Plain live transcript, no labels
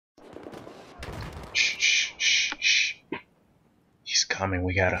Shh, shh, shh, shh. He's coming.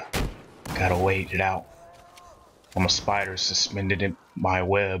 We gotta wait it out. I'm a spider suspended in my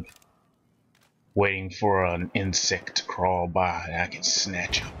web, waiting for an insect to crawl by and I can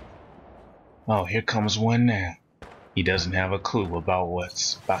snatch him. Oh, here comes one now. He doesn't have a clue about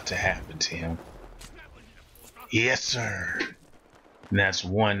what's about to happen to him. Yes, sir. And that's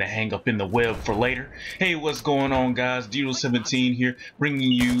one to hang up in the web for later. Hey, what's going on, guys? Deedle17 here,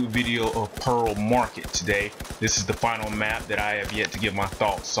 bringing you a video of Pearl Market today. This is the final map that I have yet to give my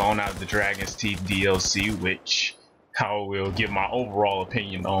thoughts on out of the Dragon's Teeth DLC, which I will give my overall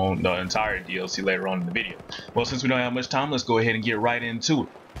opinion on the entire DLC later on in the video. Well, since we don't have much time, let's go ahead and get right into it.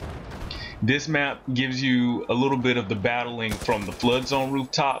 This map gives you a little bit of the battling from the flood zone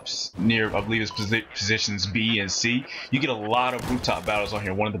rooftops near, I believe it's positions B and C. You get a lot of rooftop battles on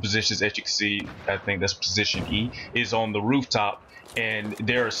here. One of the positions, as you can see, I think that's position E, is on the rooftop. And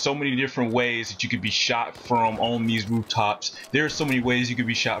there are so many different ways that you could be shot from on these rooftops. There are so many ways you could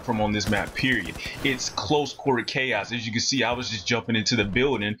be shot from on this map, period. It's close quarter chaos. As you can see, I was just jumping into the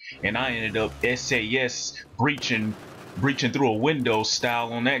building and I ended up SAS breaching through a window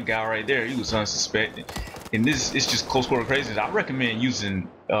style on that guy right there. He was unsuspecting. And this is just close quarter craziness. I recommend using,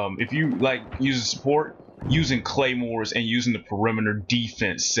 if you like using support, using claymores and using the perimeter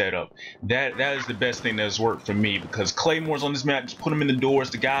defense setup. That is the best thing that has worked for me, because claymores on this map, just put them in the doors.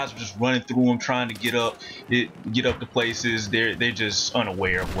 The guys are just running through them, trying to get up to places. They're just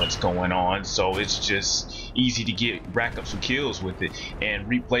unaware of what's going on, so it's just easy to rack up some kills with it. And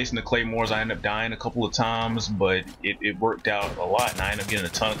replacing the claymores, I ended up dying a couple of times, but it worked out a lot, and I ended up getting a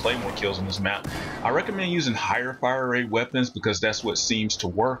ton of claymore kills on this map. I recommend using higher fire rate weapons because that's what seems to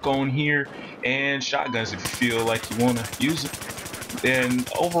work on here, and shotguns if you feel like you want to use it. And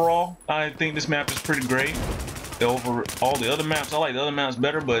overall, I think this map is pretty great. Over all the other maps, I like the other maps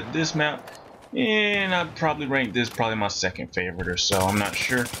better, but this map, and I'd probably rank this probably my second favorite or so. I'm not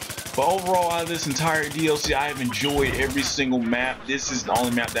sure. But overall, out of this entire DLC, I have enjoyed every single map. This is the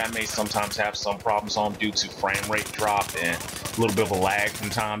only map that I may sometimes have some problems on due to frame rate drop and a little bit of a lag from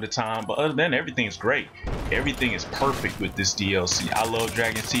time to time. But other than that, everything is great. Everything is perfect with this DLC. I love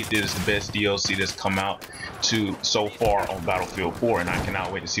Dragon's Teeth. It is the best DLC that's come out so far on Battlefield 4, and I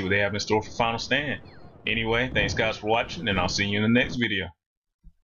cannot wait to see what they have in store for Final Stand. Anyway, thanks guys for watching, and I'll see you in the next video.